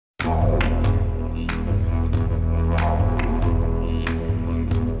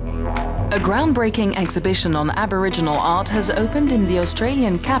A groundbreaking exhibition on Aboriginal art has opened in the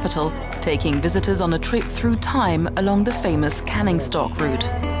Australian capital, taking visitors on a trip through time along the famous Canning Stock route.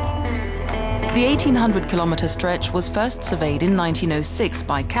 The 1,800-kilometre stretch was first surveyed in 1906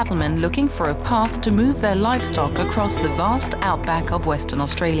 by cattlemen looking for a path to move their livestock across the vast outback of Western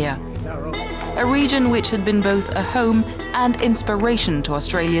Australia. A region which had been both a home and inspiration to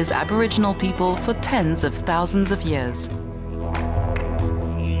Australia's Aboriginal people for tens of thousands of years.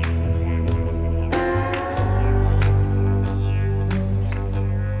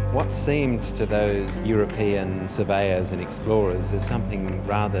 What seemed to those European surveyors and explorers as something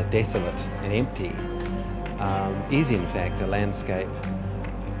rather desolate and empty is in fact a landscape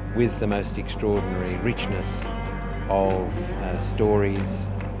with the most extraordinary richness of stories,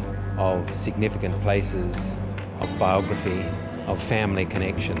 of significant places, of biography, of family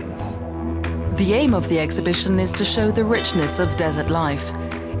connections. The aim of the exhibition is to show the richness of desert life.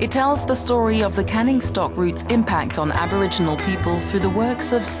 It tells the story of the Canning Stock route's impact on Aboriginal people through the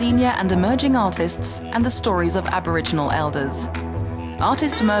works of senior and emerging artists and the stories of Aboriginal elders.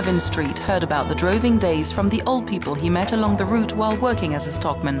 Artist Mervyn Street heard about the droving days from the old people he met along the route while working as a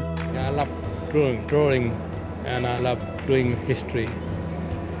stockman. I love drawing and I love doing history.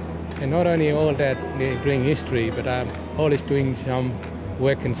 And not only all that doing history, but I'm always doing some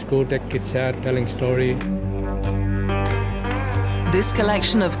work in school, take kids out, telling story. This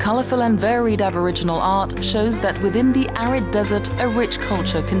collection of colourful and varied Aboriginal art shows that within the arid desert, a rich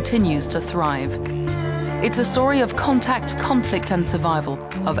culture continues to thrive. It's a story of contact, conflict and survival,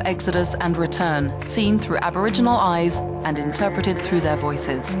 of exodus and return, seen through Aboriginal eyes and interpreted through their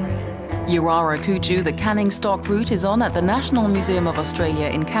voices. Yurara Kuju, the Canning Stock route, is on at the National Museum of Australia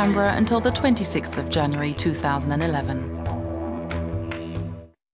in Canberra until the 26th of January 2011.